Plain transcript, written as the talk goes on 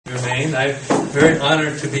Remain. I'm very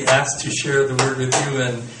honored to be asked to share the word with you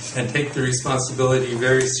and take the responsibility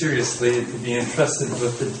very seriously to be entrusted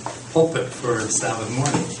with the pulpit for Sabbath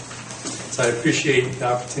morning. So I appreciate the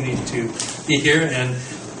opportunity to be here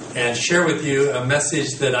and share with you a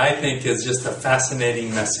message that I think is just a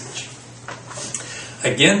fascinating message.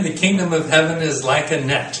 Again, the kingdom of heaven is like a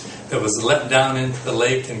net that was let down into the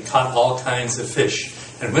lake and caught all kinds of fish.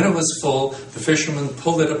 And when it was full, the fishermen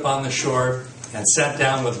pulled it up on the shore and sat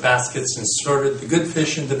down with baskets and sorted the good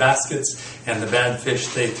fish into baskets, and the bad fish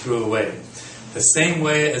they threw away. The same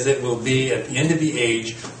way as it will be at the end of the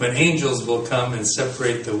age, when angels will come and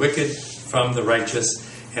separate the wicked from the righteous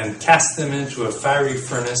and cast them into a fiery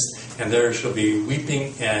furnace, and there shall be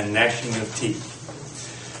weeping and gnashing of teeth.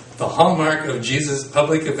 The hallmark of Jesus'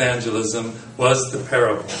 public evangelism was the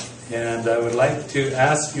parable. And I would like to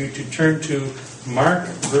ask you to turn to Mark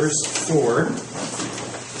verse 4.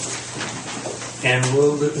 And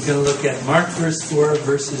we're going to look at Mark verse 4,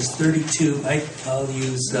 verses 32. I'll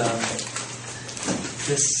use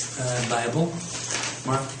this Bible.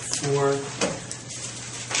 Mark 4,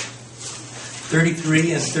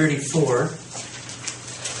 33 and 34.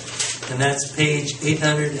 And that's page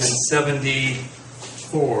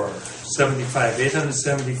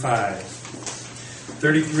 875.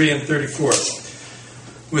 33 and 34.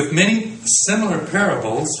 With many similar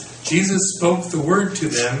parables, Jesus spoke the word to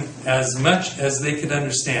them as much as they could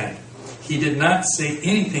understand. He did not say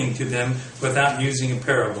anything to them without using a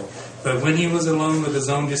parable. But when he was alone with his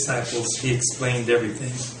own disciples, he explained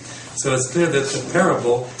everything. So it's clear that the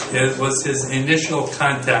parable was his initial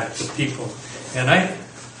contact with people. And I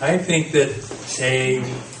think that an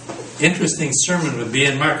interesting sermon would be,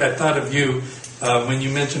 and Mark, I thought of you when you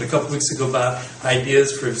mentioned a couple weeks ago about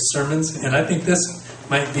ideas for sermons, and I think this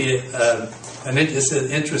might be it's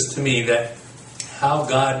an interest to me that how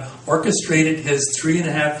God orchestrated his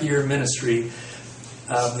 3.5-year ministry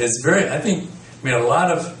is very, a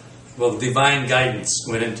lot of divine guidance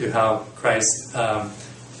went into how Christ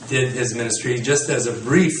did his ministry. Just as a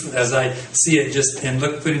brief, as I see it, just in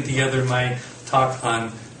putting together my talk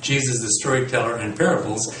on Jesus the Storyteller and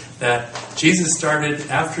parables, that Jesus started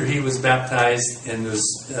after he was baptized and was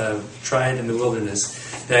tried in the wilderness,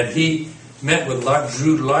 that he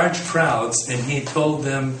drew large crowds, and he told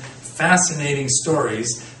them fascinating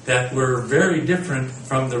stories that were very different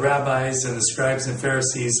from the rabbis and the scribes and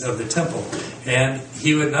Pharisees of the temple. And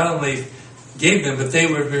he would not only gave them, but they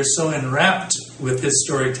were so enwrapped with his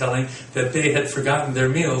storytelling that they had forgotten their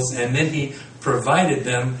meals, and then he provided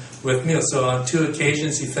them with meals. So on 2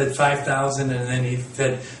 occasions he fed 5,000, and then he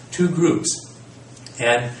fed 2 groups.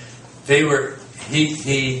 And they were,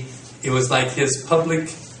 it was like his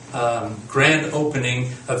public grand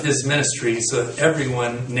opening of his ministry, so that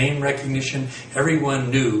everyone, name recognition,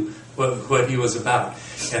 everyone knew what he was about.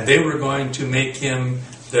 And they were going to make him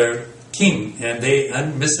their king, and they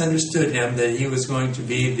misunderstood him, that he was going to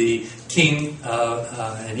be the king,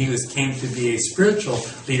 and he came to be a spiritual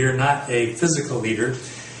leader, not a physical leader.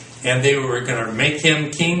 And they were going to make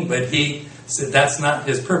him king, but he said that's not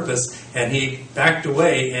his purpose, and he backed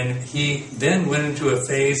away, and he then went into a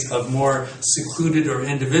phase of more secluded or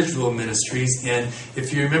individual ministries. And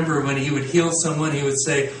if you remember, when he would heal someone, he would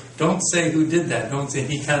say, don't say who did that, don't say.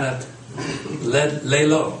 He kind of lay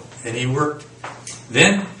low, and he worked.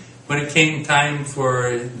 Then when it came time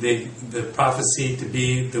for the prophecy to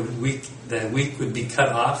be the week would be cut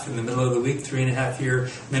off in the middle of the week, 3.5-year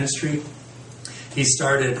ministry, he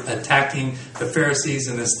started attacking the Pharisees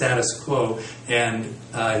and the status quo, and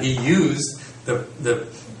he used the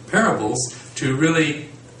parables to really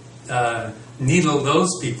needle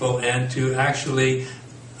those people and to actually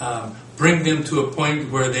bring them to a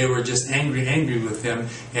point where they were just angry with him.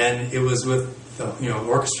 And it was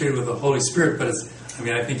orchestrated with the Holy Spirit. But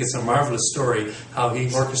I think it's a marvelous story how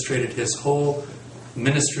he orchestrated his whole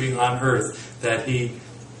ministry on earth, that he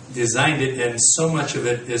designed it, and so much of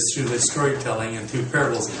it is through the storytelling and through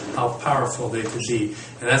parables, how powerful they could be.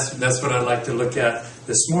 And that's what I'd like to look at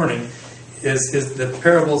this morning, is the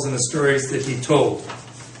parables and the stories that he told.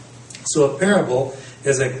 So a parable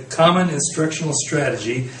is a common instructional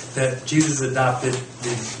strategy that Jesus adopted.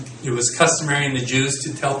 It was customary in the Jews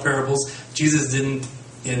to tell parables. Jesus didn't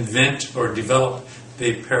invent or develop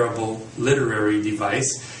the parable literary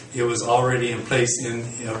device. It was already in place,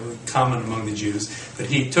 common among the Jews. But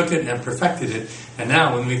he took it and perfected it. And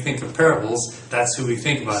now when we think of parables, that's who we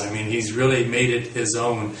think about. He's really made it his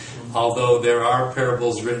own. Although there are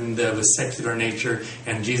parables written of a secular nature,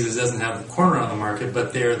 and Jesus doesn't have the corner on the market,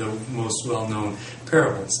 but they're the most well-known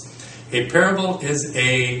parables. A parable is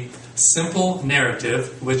a simple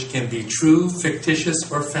narrative which can be true,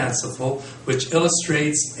 fictitious, or fanciful, which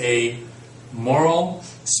illustrates a moral,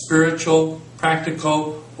 spiritual,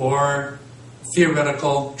 practical, or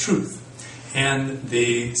theoretical truth. And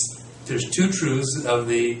there's two truths of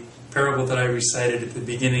the parable that I recited at the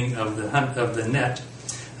beginning of the net.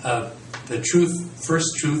 The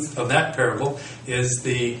first truth of that parable is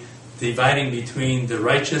the dividing between the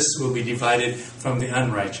righteous will be divided from the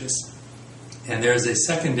unrighteous. And there's a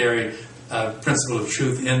secondary principle of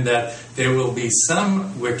truth in that there will be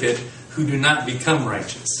some wicked who do not become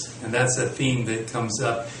righteous. And that's a theme that comes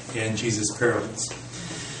up in Jesus' parables.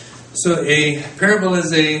 So a parable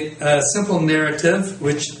is a simple narrative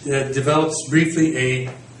which develops briefly a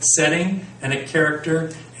setting and a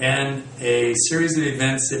character and a series of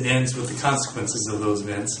events that ends with the consequences of those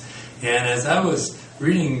events. And as I was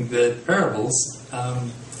reading the parables,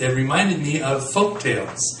 it reminded me of folk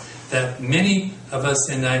tales that many of us,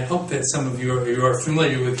 and I hope that some of you are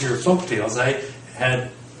familiar with your folk tales. I had,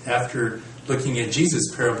 after looking at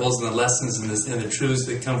Jesus' parables and the lessons and the truths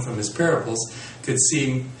that come from his parables, could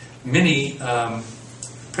see many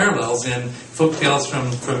parallels in folk tales from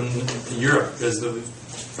Europe.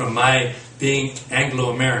 From my being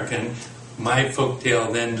Anglo-American, my folk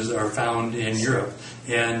tale then are found in Europe.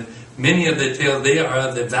 And many of the tales, they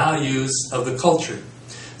are the values of the culture.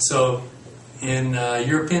 So in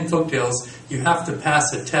European folk tales, you have to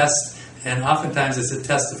pass a test, and oftentimes it's a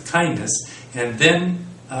test of kindness. And then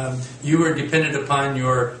you are dependent upon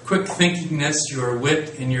your quick thinkingness, your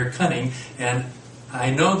wit, and your cunning. And I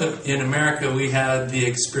know that in America we had the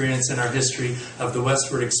experience in our history of the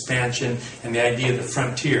westward expansion and the idea of the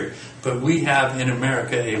frontier. But we have in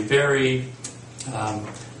America a very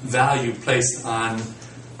value placed on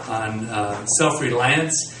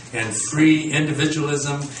self-reliance and free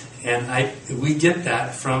individualism, and we get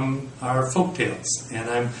that from our folk tales. And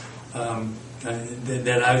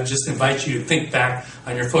I would just invite you to think back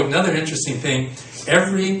on your folk. Another interesting thing: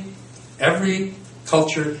 every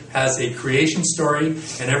culture has a creation story,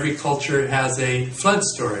 and every culture has a flood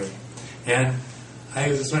story. And I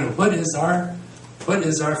was wondering, what is our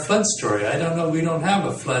flood story? I don't know. We don't have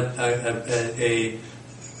a flood, a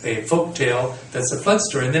folk tale that's a flood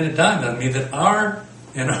story. And then it dawned on me that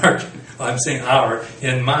in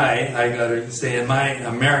my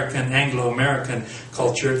American, Anglo-American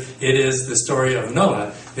culture, it is the story of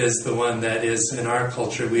Noah is the one that is in our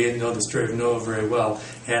culture. We know the story of Noah very well,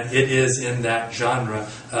 and it is in that genre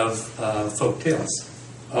of folk tales.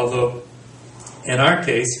 Although, in our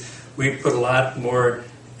case, we put a lot more,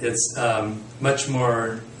 it's much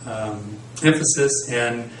more emphasis,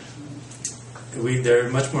 and they're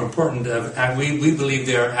much more important. We believe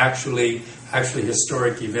they are actually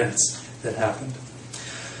historic events that happened.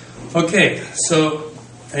 Okay, so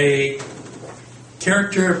a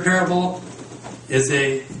parable is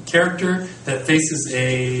a character that faces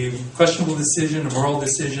a questionable decision, a moral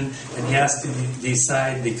decision, and he has to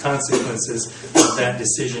decide the consequences of that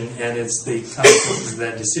decision, and it's the consequences of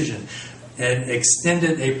that decision.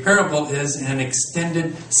 A parable is an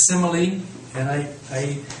extended simile, and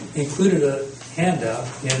I included a handout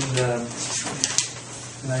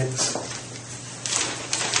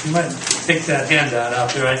you might take that handout out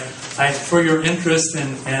there. For your interest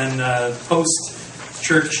and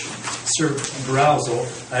post-church browsal,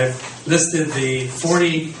 I've listed the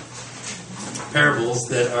 40 parables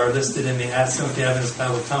that are listed in the Seventh-day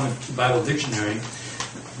Adventist Bible Dictionary.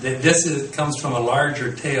 This comes from a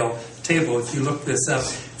larger table. If you look this up,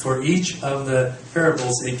 for each of the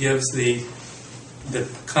parables, it gives the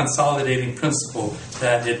consolidating principle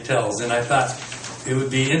that it tells. And I thought it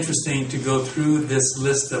would be interesting to go through this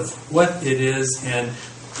list of what it is and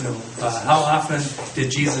how often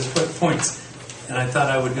did Jesus put points. And I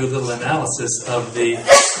thought I would do a little analysis of the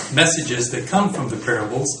messages that come from the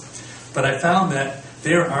parables. But I found that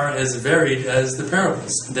they are as varied as the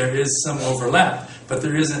parables. There is some overlap, but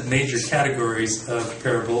there isn't major categories of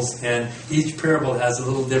parables, and each parable has a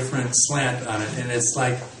little different slant on it. And it's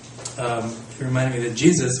like, it reminded me that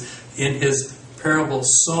Jesus, in his parable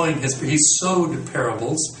he sowed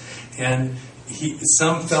parables, and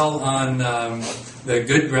some fell on the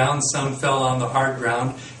good ground, some fell on the hard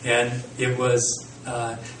ground, and it was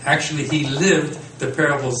actually he lived the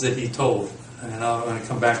parables that he told. And I want to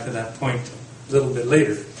come back to that point a little bit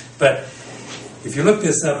later. But if you look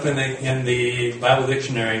this up in the Bible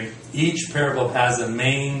Dictionary, each parable has a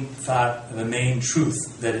main thought, the main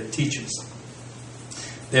truth that it teaches.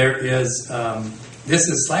 There is this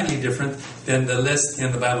is slightly different than the list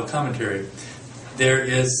in the Bible commentary. There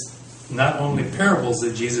is not only parables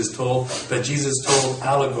that Jesus told, but Jesus told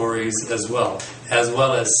allegories as well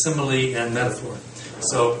as simile and metaphor.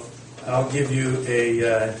 So I'll give you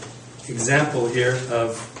a example here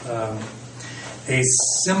of a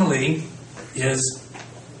simile is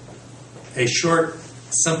a short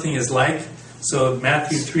something is like. So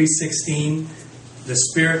Matthew 3:16, the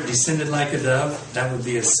Spirit descended like a dove. That would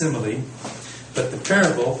be a simile. But the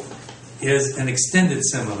parable is an extended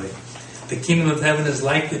simile. The kingdom of heaven is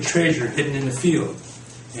like the treasure hidden in the field.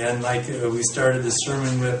 And like we started the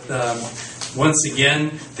sermon with, once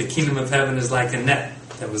again, the kingdom of heaven is like a net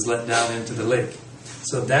that was let down into the lake.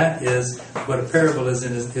 So that is what a parable is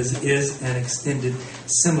an extended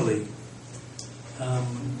simile.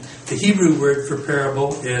 The Hebrew word for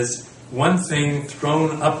parable is one thing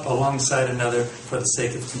thrown up alongside another for the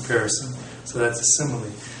sake of comparison. So that's a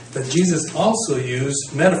simile. But Jesus also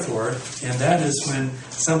used metaphor, and that is when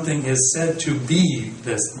something is said to be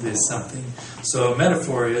this something. So a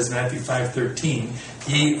metaphor is Matthew 5:13,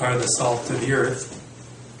 ye are the salt of the earth.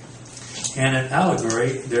 And an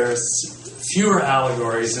allegory, there's fewer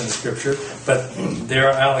allegories in the Scripture, but there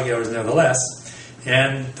are allegories nevertheless.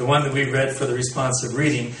 And the one that we read for the responsive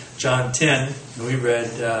reading, John 10, and we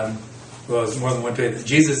read, well, it's more than one day.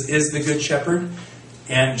 Jesus is the good shepherd,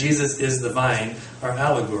 and Jesus is the vine, are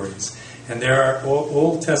allegories. And there are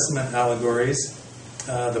Old Testament allegories.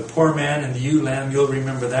 The poor man and the ewe lamb, you'll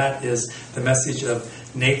remember that, is the message of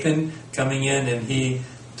Nathan coming in, and he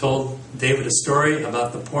told David a story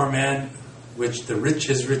about the poor man, which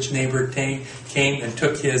his rich neighbor came and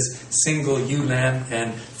took his single ewe lamb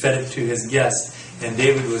and fed it to his guest. And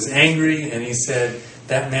David was angry, and he said,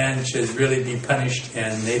 that man should really be punished.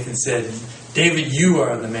 And Nathan said, David, you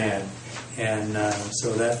are the man. And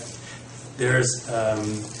so that there's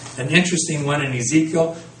an interesting one in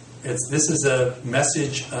Ezekiel. This is a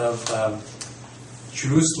message of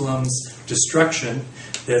Jerusalem's destruction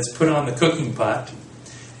that's put on the cooking pot.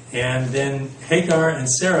 And then Hagar and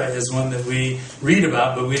Sarah is one that we read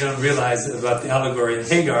about, but we don't realize about the allegory.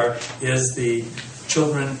 Hagar is the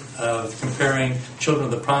children of comparing children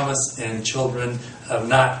of the promise and children of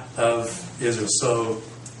not of Israel. So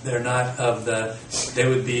they're not of the. They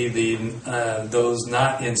would be those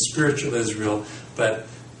not in spiritual Israel, but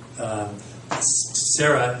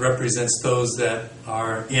Sarah represents those that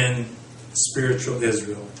are in spiritual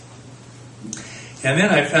Israel. And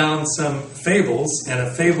then I found some fables, and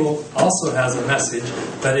a fable also has a message,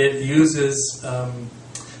 but it uses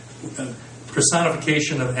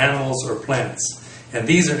personification of animals or plants. And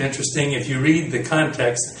these are interesting. If you read the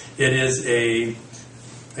context, it is a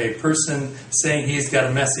person saying he's got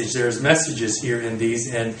a message. There's messages here in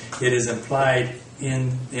these, and it is implied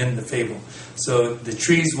in the fable. So the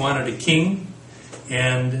trees wanted a king,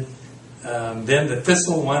 and then the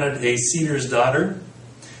thistle wanted a cedar's daughter.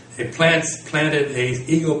 An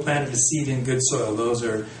eagle planted a seed in good soil. Those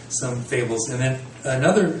are some fables. And then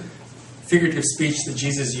another figurative speech that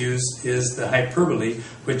Jesus used is the hyperbole,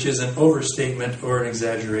 which is an overstatement or an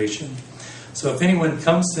exaggeration. So if anyone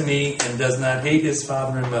comes to me and does not hate his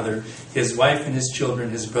father and mother, his wife and his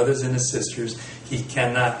children, his brothers and his sisters, he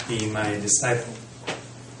cannot be my disciple.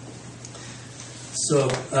 So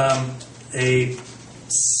a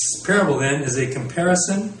parable then is a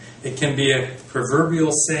comparison. It can be a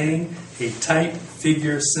proverbial saying, a type,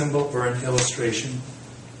 figure, symbol, or an illustration.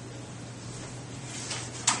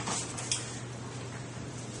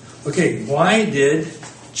 Okay, why did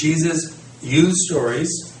Jesus use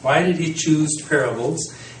stories? Why did he choose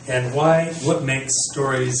parables? And what makes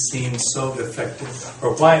stories seem so effective?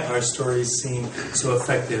 Or why are stories seem so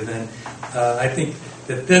effective? And I think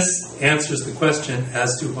that this answers the question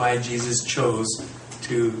as to why Jesus chose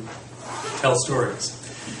to tell stories.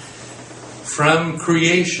 From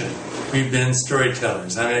creation, we've been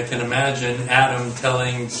storytellers. I mean, I can imagine Adam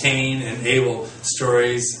telling Cain and Abel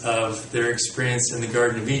stories of their experience in the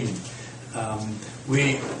Garden of Eden.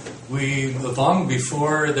 We long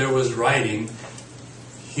before there was writing,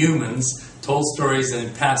 humans told stories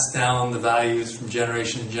and passed down the values from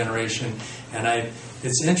generation to generation. And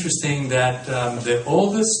it's interesting that the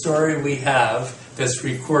oldest story we have that's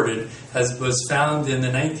recorded was found in the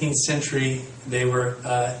 19th century.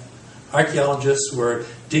 Archaeologists were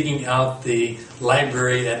digging out the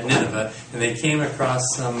library at Nineveh, and they came across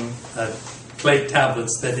some clay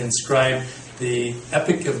tablets that inscribed the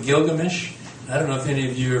Epic of Gilgamesh. I don't know if any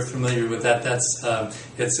of you are familiar with that.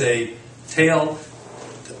 It's a tale,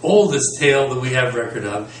 the oldest tale that we have record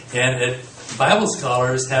of, and Bible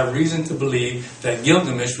scholars have reason to believe that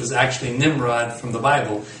Gilgamesh was actually Nimrod from the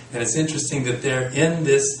Bible. And it's interesting that there, in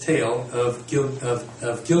this tale of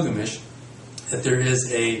Gilgamesh, that there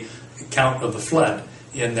is a account of the flood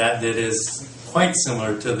in that is quite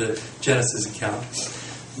similar to the Genesis account.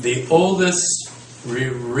 The oldest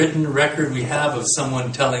written record we have of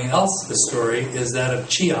someone telling else a story is that of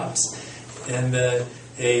Cheops. And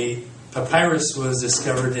a papyrus was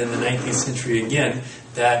discovered in the 19th century again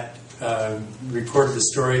that recorded the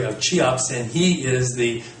story of Cheops, and he is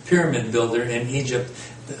the pyramid builder in Egypt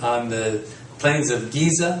on the plains of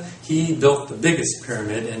Giza. He built the biggest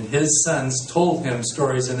pyramid, and his sons told him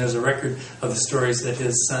stories, and there's a record of the stories that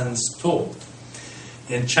his sons told.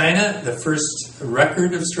 In China, the first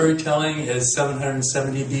record of storytelling is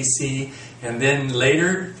 770 BC, and then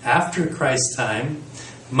later, after Christ's time,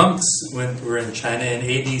 monks were in China in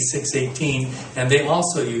AD 618, and they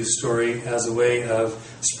also used story as a way of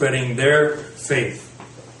spreading their faith.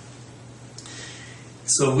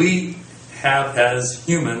 So we have, as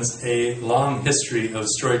humans, a long history of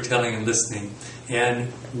storytelling and listening.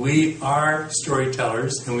 And we are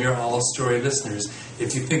storytellers, and we are all story listeners.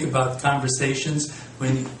 If you think about conversations,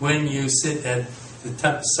 when you sit at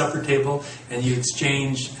the supper table and you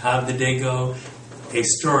exchange how did the day go, a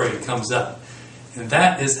story comes up. And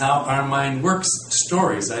that is how our mind works,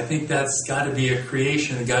 stories. I think that's got to be a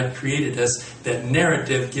creation. God created us. That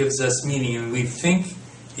narrative gives us meaning. And we think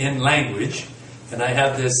in language. And I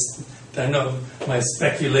have this, I know my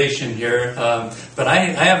speculation here, but I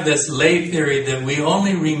have this lay theory that we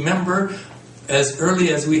only remember as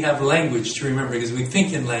early as we have language to remember, because we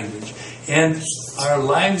think in language. And our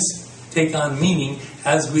lives take on meaning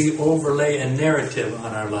as we overlay a narrative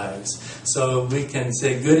on our lives. So we can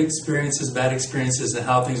say good experiences, bad experiences, and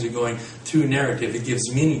how things are going through narrative. It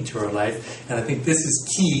gives meaning to our life. And I think this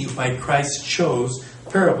is key why Christ chose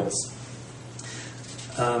parables.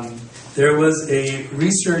 There was a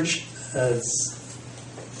research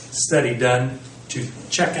study done to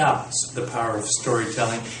check out the power of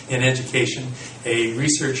storytelling in education. A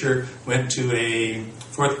researcher went to a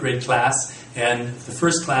 4th grade class, and the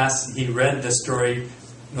first class he read the story.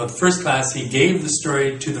 No, the first class he gave the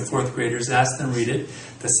story to the 4th graders, asked them to read it.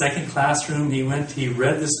 The second classroom he read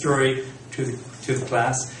the story to the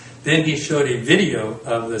class. Then he showed a video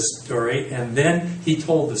of the story, and then he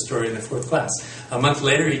told the story in the 4th class. A month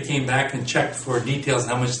later, he came back and checked for details,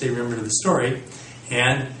 how much they remembered of the story.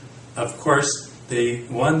 And, of course, the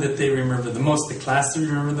one that they remembered the most, the class that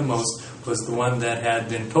remembered the most, was the one that had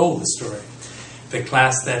been told the story. The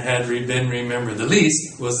class that had been remembered the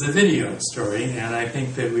least was the video story, and I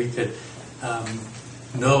think that we could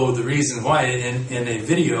know the reason why. In a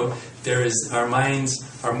video, our minds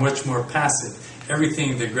are much more passive.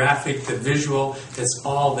 Everything, the graphic, the visual, it's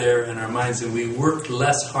all there in our minds, and we work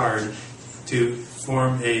less hard to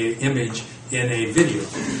form an image in a video.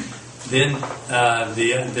 Then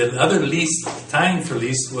the other least, time for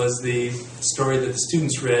least, was the story that the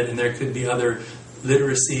students read, and there could be other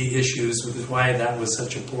literacy issues, which is why that was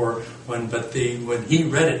such a poor one. But when he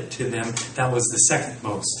read it to them, that was the second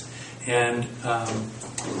most. And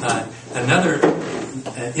another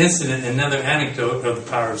incident, another anecdote of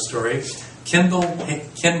the power of story. Kendall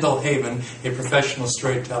Haven, a professional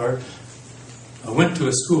storyteller, went to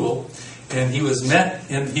a school, and he was met,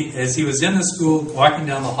 and as he was in the school, walking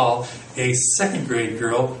down the hall, a 2nd grade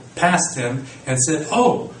girl passed him and said,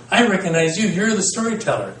 "Oh, I recognize you, you're the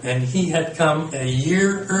storyteller." And he had come a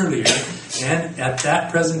year earlier, and at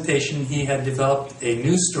that presentation he had developed a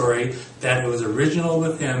new story that was original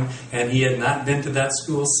with him, and he had not been to that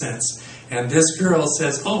school since. And this girl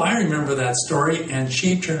says, "Oh, I remember that story," and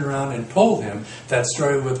she turned around and told him that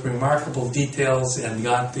story with remarkable details and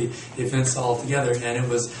got the events all together, and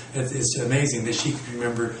it's amazing that she could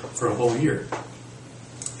remember for a whole year.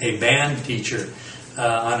 A band teacher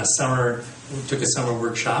took a summer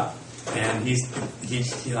workshop, and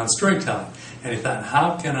he on storytelling, and he thought,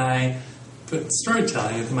 how can I put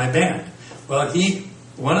storytelling into my band? Well,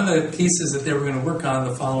 one of the pieces that they were going to work on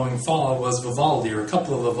the following fall was Vivaldi, or a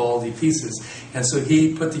couple of Vivaldi pieces. And so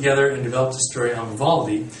he put together and developed a story on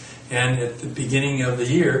Vivaldi. And at the beginning of the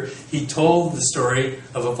year, he told the story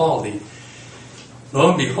of Vivaldi. Lo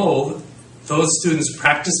and behold, those students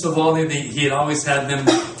practiced Vivaldi. He had always had them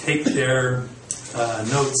take their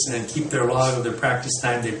notes and keep their log of their practice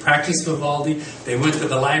time. They practiced Vivaldi. They went to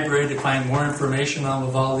the library to find more information on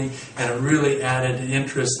Vivaldi, and it really added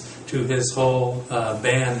interest to his whole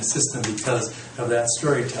band system because of that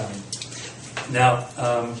storytelling. Now,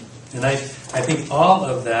 and I think all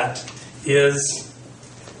of that is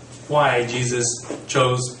why Jesus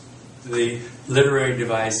chose the literary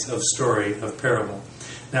device of story, of parable.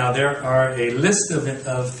 Now, there are a list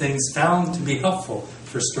of things found to be helpful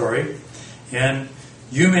for story, and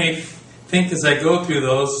you may think as I go through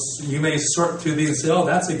those, you may sort through these and say, "Oh,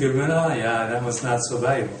 that's a good one. Oh, yeah, that was not so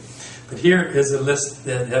valuable." But here is a list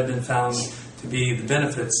that have been found to be the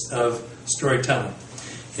benefits of storytelling.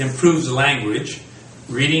 Improves language.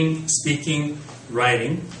 reading, speaking,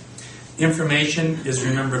 writing. Information is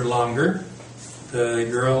remembered longer. The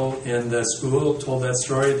girl in the school told that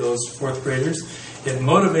story, those fourth graders. It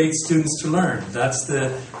motivates students to learn. That's the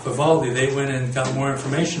Vivaldi. They went and got more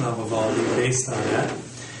information on Vivaldi based on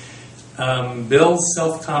that. Builds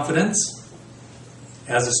self-confidence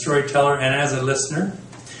as a storyteller and as a listener.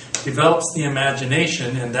 Develops the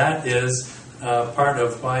imagination, and that is part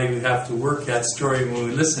of why we have to work at story. When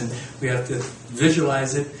we listen, we have to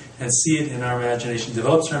visualize it and see it in our imagination.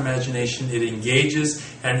 Develops our imagination, it engages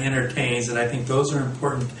and entertains, and I think those are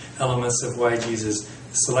important elements of why Jesus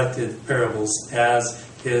selected parables as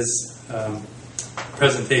his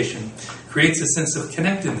presentation. Creates a sense of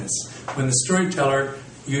connectedness. When the storyteller,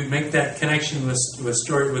 you make that connection with the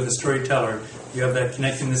storyteller, you have that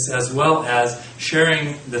connectedness as well as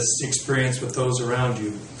sharing this experience with those around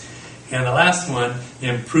you. And the last one,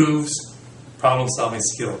 improves problem-solving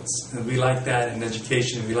skills. And we like that in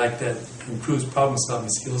education. We like that improves problem-solving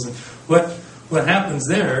skills. And what happens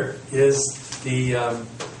there is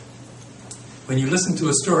when you listen to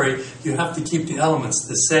a story, you have to keep the elements,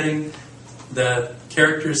 the setting, the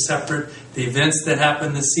characters separate, the events that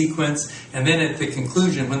happen, the sequence, and then at the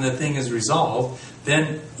conclusion, when the thing is resolved,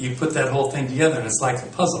 then you put that whole thing together, and it's like a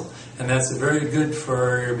puzzle. And that's very good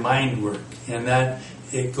for your mind work. And that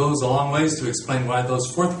it goes a long ways to explain why those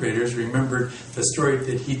fourth graders remembered the story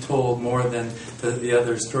that he told more than the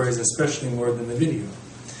other stories, especially more than the video.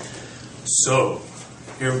 So,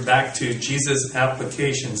 here back to Jesus'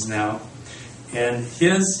 applications now. And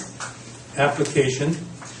his application,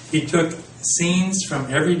 he took scenes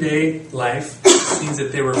from everyday life, scenes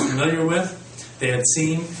that they were familiar with, they had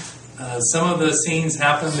seen. Some of the scenes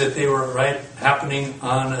happened that they were happening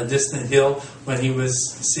on a distant hill when he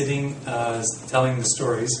was sitting telling the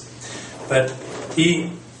stories. But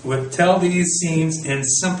he would tell these scenes in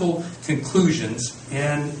simple conclusions,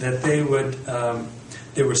 and that they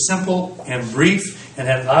were simple and brief and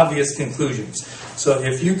had obvious conclusions. So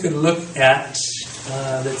if you could look at,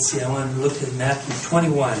 let's see, I want to look at Matthew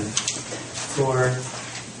 21 for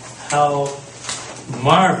how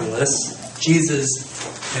marvelous Jesus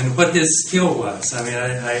and what his skill was. I mean,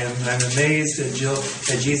 I'm amazed at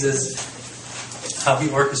Jesus, how he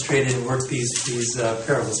orchestrated and worked these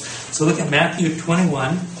parables. So look at Matthew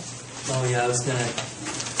 21. Oh yeah, I was going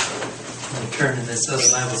to turn in this other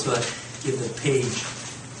Bible so I give the page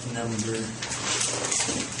number.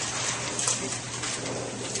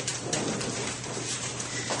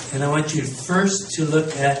 And I want you first to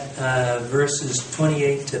look at verses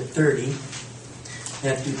 28 to 30.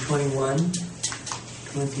 Matthew 21.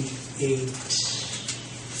 28.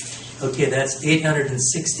 Okay, that's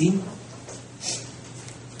 860.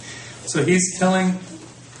 So he's telling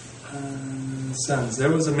sons.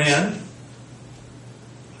 There was a man.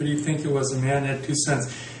 What do you think it was? A man had two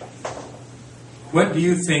sons. What do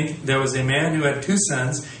you think? There was a man who had two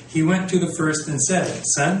sons. He went to the first and said,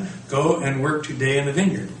 "Son, go and work today in the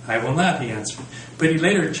vineyard." "I will not," he answered. But he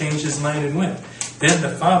later changed his mind and went. Then the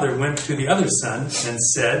father went to the other son and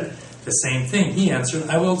said the same thing. He answered,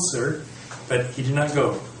 "I will, sir." But he did not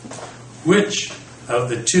go. Which of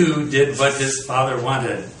the two did what his father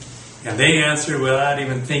wanted? And they answered without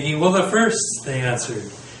even thinking, "Well, the first," they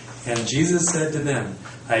answered. And Jesus said to them,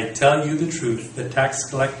 "I tell you the truth, the tax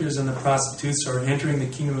collectors and the prostitutes are entering the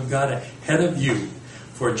kingdom of God ahead of you.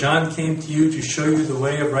 For John came to you to show you the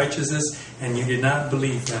way of righteousness, and you did not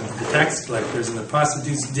believe him. The tax collectors and the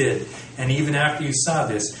prostitutes did. And even after you saw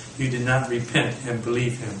this, you did not repent and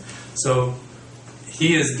believe him." So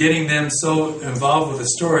he is getting them so involved with the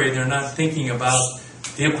story, they're not thinking about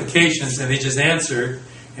the implications, and they just answer,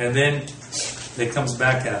 and then it comes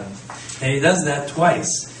back at him. And he does that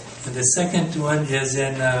twice. And the second one is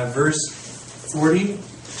in verse 40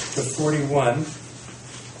 to 41.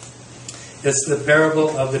 It's the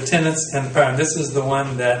parable of the tenants and the power. This is the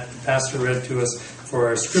one that Pastor read to us for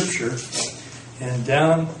our scripture. And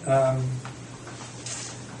down...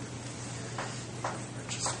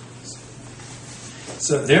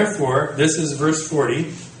 So therefore, this is verse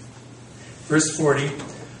 40. Verse 40.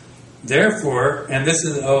 Therefore, and this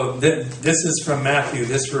is from Matthew,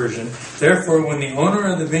 this version. Therefore, when the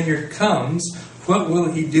owner of the vineyard comes, what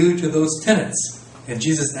will he do to those tenants? And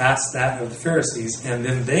Jesus asked that of the Pharisees, and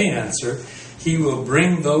then they answer, "He will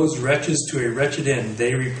bring those wretches to a wretched end."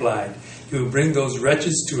 They replied, "He will bring those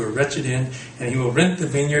wretches to a wretched end, and he will rent the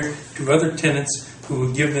vineyard to other tenants who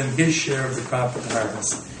will give them his share of the crop of the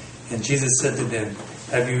harvest." And Jesus said to them,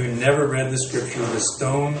 "Have you never read the scripture? The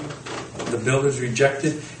stone the builders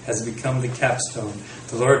rejected has become the capstone.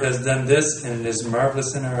 The Lord has done this, and it is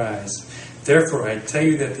marvelous in our eyes. Therefore, I tell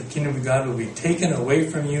you that the kingdom of God will be taken away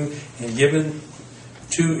from you and given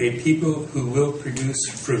to a people who will produce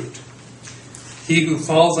fruit. He who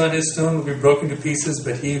falls on his stone will be broken to pieces,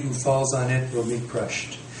 but he who falls on it will be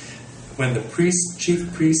crushed. When the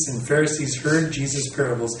chief priests and Pharisees heard Jesus'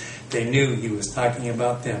 parables, they knew he was talking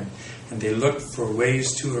about them, and they looked for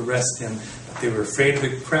ways to arrest him, but they were afraid of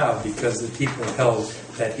the crowd because the people held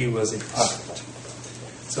that he was a prophet.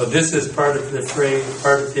 So this is part of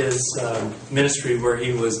his ministry where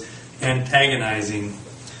he was antagonizing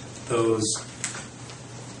those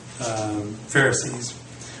Pharisees.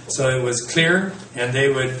 So it was clear, and they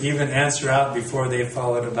would even answer out before they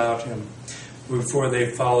followed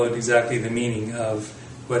exactly the meaning of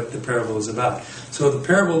what the parable was about. So the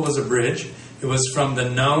parable was a bridge. It was from the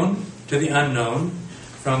known to the unknown,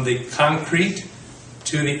 from the concrete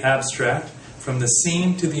to the abstract, from the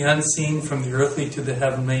seen to the unseen, from the earthly to the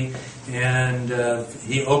heavenly, and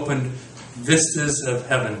he opened vistas of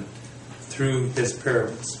heaven through his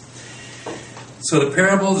parables. So the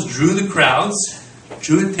parables drew the crowds,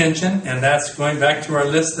 drew attention, and that's going back to our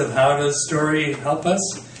list of how does story help us.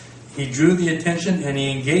 He drew the attention and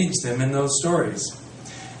he engaged them in those stories.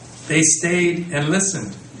 They stayed and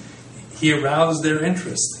listened. He aroused their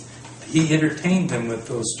interest. He entertained them with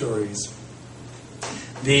those stories.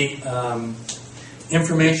 The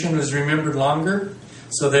information was remembered longer,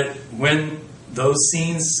 so that when those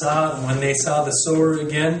scenes when they saw the sower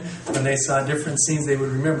again, when they saw different scenes, they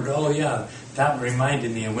would remember, oh yeah, that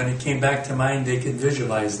reminded me. And when it came back to mind, they could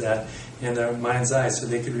visualize that in their mind's eye so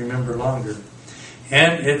they could remember longer.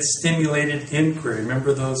 And it stimulated inquiry.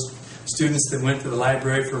 Remember those students that went to the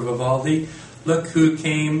library for Vivaldi? Look who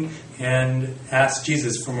came and asked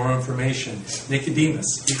Jesus for more information.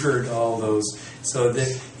 Nicodemus, he heard all those. So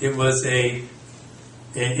that it was an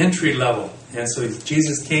entry level. And so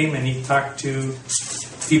Jesus came and he talked to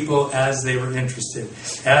people as they were interested,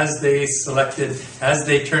 as they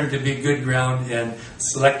turned to be good ground and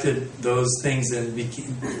selected those things, and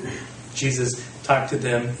Jesus talked to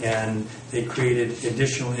them and they created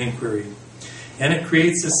additional inquiry. And it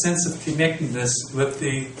creates a sense of connectedness with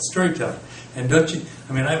the storyteller. And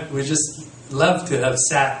I would just love to have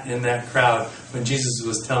sat in that crowd when Jesus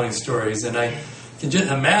was telling stories. And I can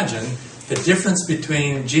just imagine the difference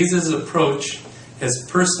between Jesus' approach, his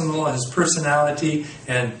personality,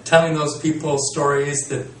 and telling those people stories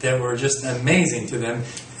that were just amazing to them.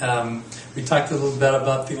 We talked a little bit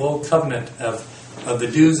about the Old Covenant of the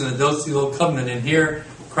do's and the don'ts of the Old Covenant. And here,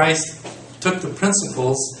 Christ took the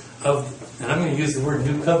principles of, and I'm going to use the word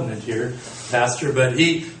new covenant here, Pastor, but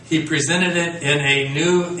he presented it in a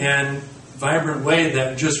new and vibrant way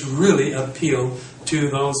that just really appealed to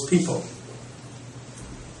those people.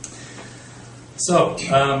 So,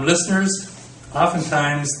 listeners,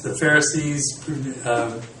 oftentimes the Pharisees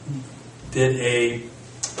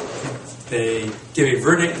they give a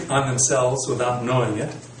verdict on themselves without knowing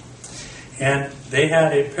it. And they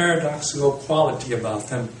had a paradoxical quality about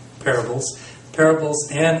them, parables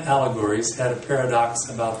and allegories had a paradox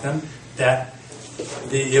about them, that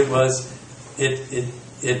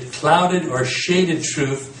it clouded or shaded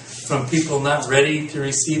truth from people not ready to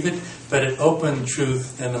receive it, but it opened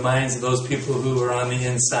truth in the minds of those people who were on the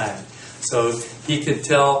inside. So he could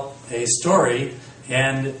tell a story,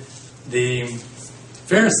 and the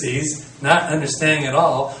Pharisees, not understanding at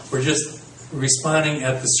all, were just responding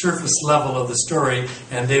at the surface level of the story,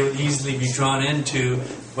 and they would easily be drawn into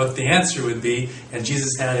what the answer would be, and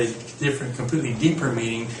Jesus had a different, completely deeper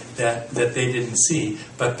meaning that they didn't see,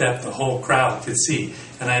 but that the whole crowd could see.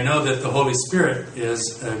 And I know that the Holy Spirit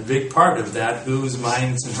is a big part of that, whose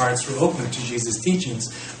minds and hearts were open to Jesus' teachings,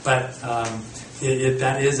 but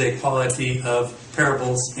that is a quality of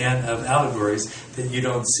parables and of allegories that you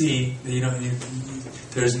don't see,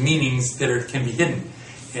 there's meanings that can be hidden.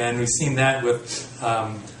 And we've seen that with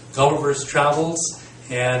Gulliver's Travels,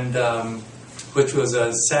 and which was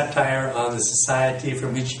a satire on the society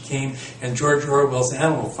from which he came, and George Orwell's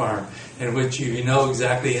Animal Farm, in which you know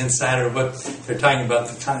exactly inside of what they're talking about,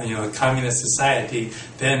 the communist society.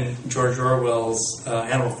 Then George Orwell's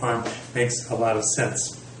Animal Farm makes a lot of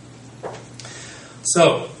sense.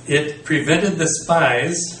 So it prevented the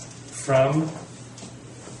spies from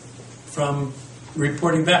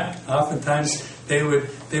reporting back. Oftentimes they would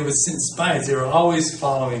send spies. They were always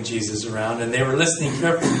following Jesus around, and they were listening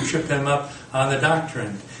carefully to trip him up on the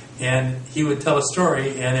doctrine. And he would tell a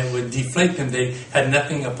story, and it would deflate them. They had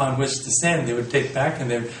nothing upon which to stand. They would take back,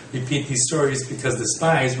 and they would repeat these stories because the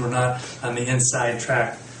spies were not on the inside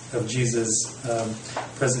track of Jesus'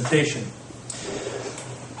 presentation.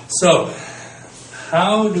 So,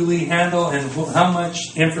 how do we handle, and how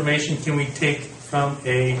much information can we take from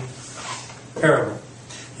a parable?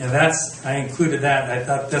 And I included that. I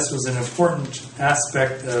thought this was an important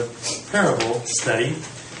aspect of parable study,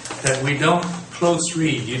 that we don't close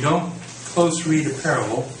read. You don't close read a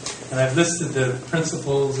parable. And I've listed the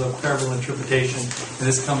principles of parable interpretation, and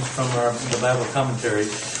this comes from the Bible commentary.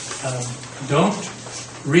 Don't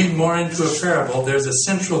read more into a parable. There's a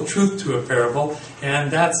central truth to a parable,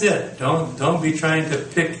 and that's it. Don't be trying to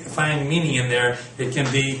find meaning in there. It can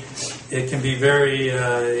be very.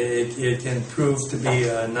 It can prove to be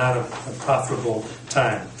not a profitable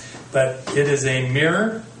time. But it is a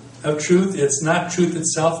mirror of truth. It's not truth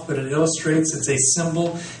itself, but it illustrates. It's a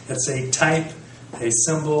symbol. It's a type, a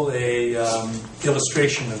symbol, a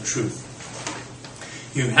illustration of truth.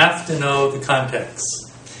 You have to know the context.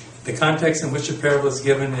 The context in which a parable is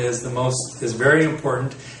given is very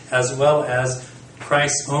important, as well as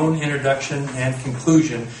Christ's own introduction and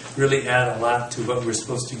conclusion really add a lot to what we're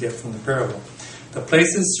supposed to get from the parable. The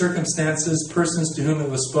places, circumstances, persons to whom it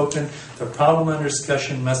was spoken, the problem under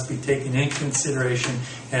discussion must be taken in consideration,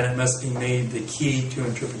 and it must be made the key to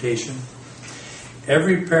interpretation.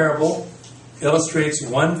 Every parable illustrates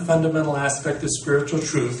one fundamental aspect of spiritual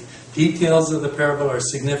truth. Details of the parable are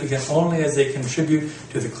significant only as they contribute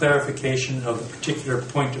to the clarification of the particular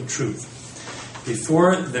point of truth.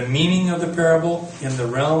 Before the meaning of the parable in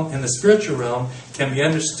the spiritual realm can be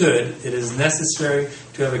understood, it is necessary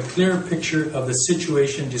to have a clear picture of the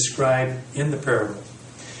situation described in the parable.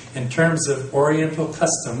 In terms of Oriental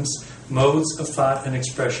customs, modes of thought and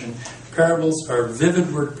expression, parables are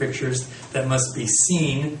vivid word pictures that must be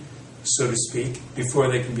seen, so to speak, before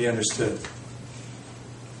they can be understood.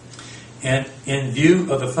 And in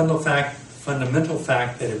view of the fundamental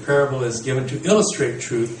fact that a parable is given to illustrate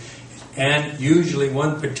truth, and usually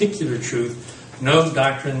one particular truth, no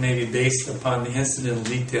doctrine may be based upon the incidental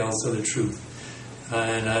details of the truth.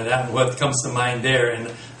 That's what comes to mind there.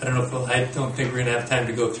 And I don't think we're going to have time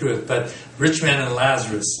to go through it. But rich man and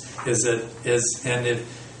Lazarus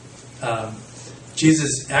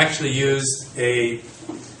Jesus actually used it's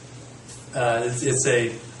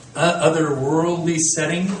a otherworldly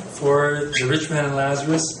setting for the rich man and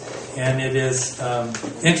Lazarus, and it is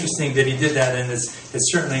interesting that he did that, and it's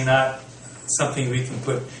certainly not something we can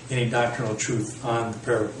put any doctrinal truth on the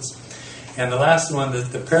parables. And the last one,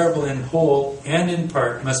 that the parable in whole and in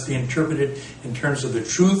part must be interpreted in terms of the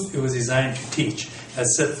truth it was designed to teach,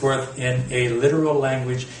 as set forth in a literal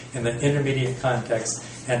language in the intermediate context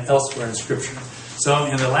and elsewhere in Scripture. So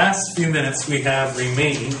in the last few minutes we have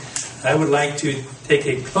remaining, I would like to take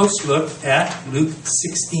a close look at Luke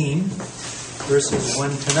 16, verses 1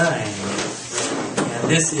 to 9. And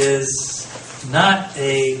this is not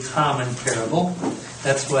a common parable.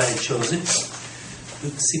 That's why I chose it.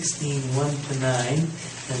 Luke 16, 1 to 9.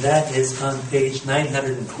 And that is on page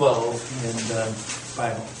 912 in the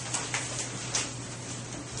Bible.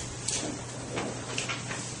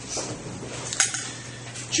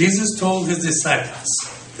 Jesus told his disciples,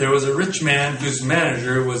 there was a rich man whose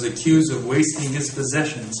manager was accused of wasting his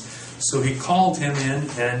possessions. So he called him in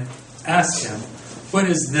and asked him, what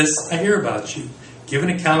is this I hear about you? Give an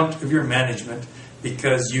account of your management,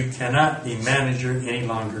 because you cannot be manager any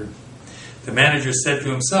longer. The manager said to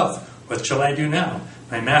himself, what shall I do now?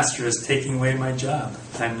 My master is taking away my job.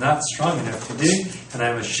 I'm not strong enough to dig, and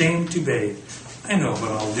I'm ashamed to beg. I know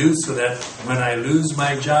what I'll do so that when I lose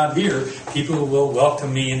my job here, people will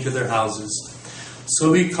welcome me into their houses.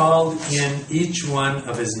 So he called in each one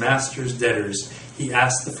of his master's debtors. He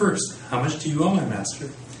asked the first, how much do you owe my master?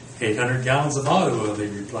 800 gallons of olive oil, they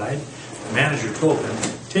replied. The manager told him,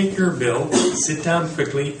 take your bill, sit down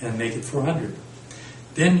quickly, and make it 400.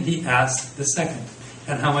 Then he asked the second,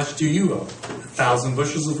 and how much do you owe? 1,000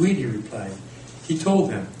 bushels of wheat, he replied. He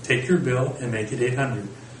told him, take your bill and make it 800.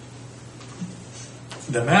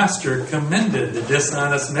 The master commended the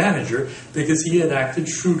dishonest manager because he had acted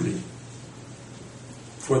shrewdly.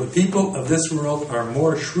 For the people of this world are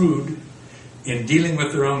more shrewd in dealing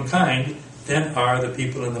with their own kind than are the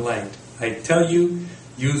people in the light. I tell you,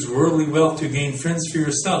 use worldly wealth to gain friends for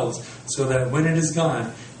yourselves, so that when it is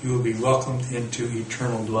gone, you will be welcomed into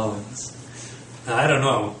eternal dwellings. Now, I don't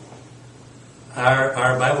know.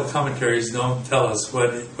 Our Bible commentaries don't tell us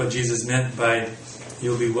what Jesus meant by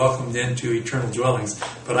you'll be welcomed into eternal dwellings.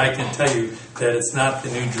 But I can tell you that it's not the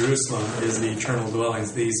New Jerusalem, it is the eternal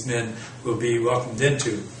dwellings these men will be welcomed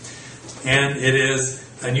into. And it is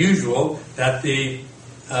unusual that the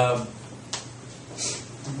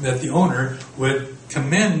owner would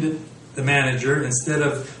commend the manager instead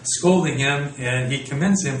of scolding him, and he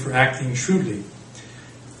commends him for acting shrewdly.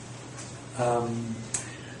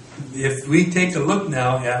 If we take a look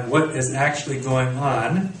now at what is actually going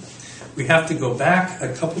on, we have to go back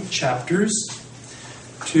a couple chapters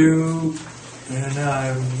to, and now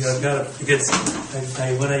I've got to get,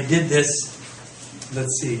 when I did this,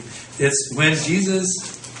 let's see, it's when Jesus,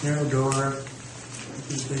 narrow door,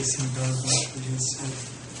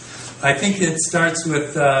 I think it starts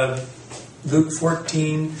with Luke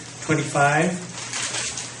 14:25.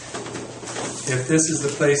 If this is the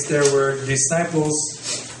place there where disciples...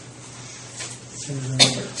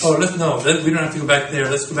 we don't have to go back there.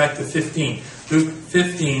 Let's go back to 15. Luke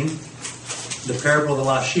 15, the parable of the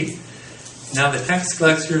lost sheep. Now the tax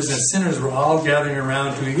collectors and sinners were all gathering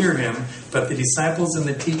around to hear him, but the disciples and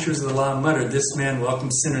the teachers of the law muttered, "This man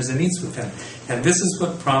welcomes sinners and eats with them." And this is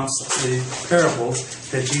what prompts the parables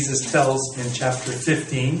that Jesus tells in chapter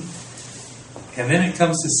 15. And then it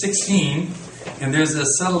comes to 16, and there's a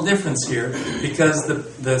subtle difference here, because the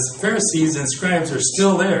Pharisees and scribes are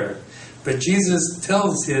still there. But Jesus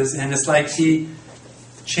tells and it's like he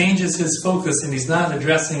changes his focus, and he's not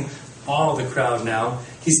addressing all the crowd now.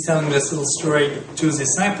 He's telling this little story to his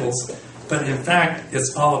disciples, but in fact,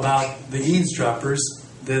 it's all about the eavesdroppers,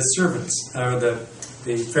 the servants, or the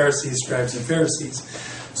Pharisees, scribes, and Pharisees.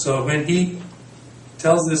 So when he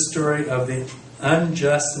tells this story of the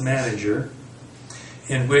unjust manager,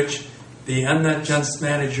 in which the unjust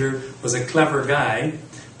manager was a clever guy,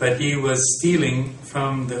 but he was stealing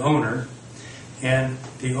from the owner, and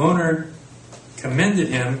the owner commended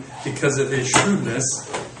him because of his shrewdness,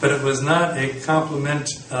 but it was not a compliment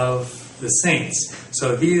of the saints.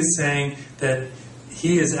 So he is saying that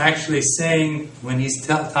he is actually saying, when he's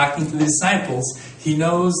talking to the disciples, he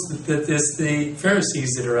knows that it's the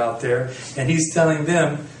Pharisees that are out there, and he's telling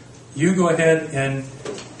them, you go ahead and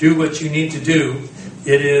do what you need to do.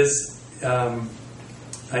 It is the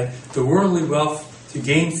worldly wealth to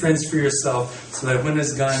gain friends for yourself, so that when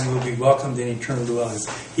it's gone, you will be welcomed in eternal dwellings.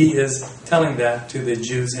 He is telling that to the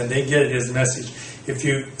Jews, and they get his message. If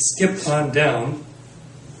you skip on down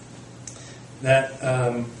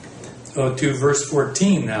to verse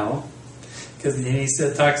 14 now, because he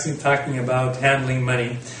said, talking about handling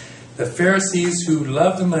money, the Pharisees who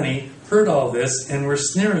loved the money heard all this and were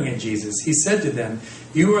sneering at Jesus. He said to them,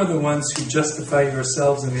 "You are the ones who justify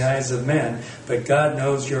yourselves in the eyes of man, but God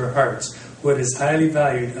knows your hearts. What is highly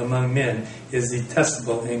valued among men is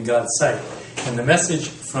detestable in God's sight." And the message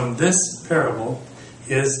from this parable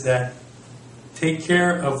is that take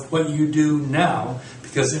care of what you do now,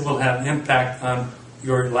 because it will have impact on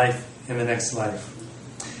your life in the next life.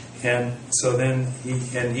 And so then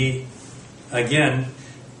he again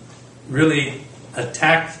really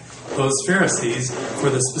attacked those Pharisees for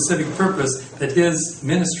the specific purpose that his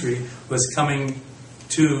ministry was coming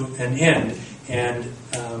to an end, and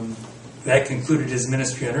that concluded his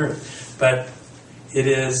ministry on earth. But it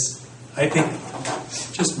is, I think,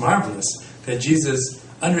 just marvelous that Jesus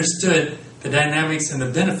understood the dynamics and the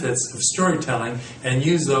benefits of storytelling and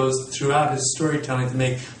used those throughout his storytelling to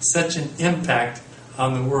make such an impact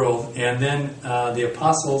on the world. And then the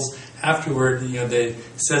apostles afterward, it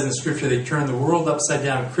says in Scripture, they turned the world upside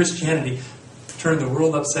down. Christianity turned the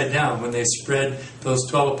world upside down when they spread. Those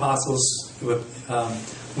 12 apostles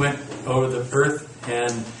went over the earth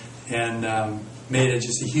and made it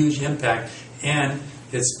just a huge impact. And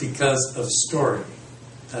it's because of story.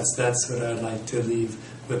 That's what I'd like to leave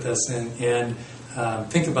with us, and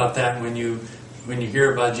think about that when you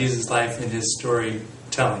hear about Jesus' life and his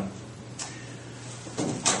storytelling.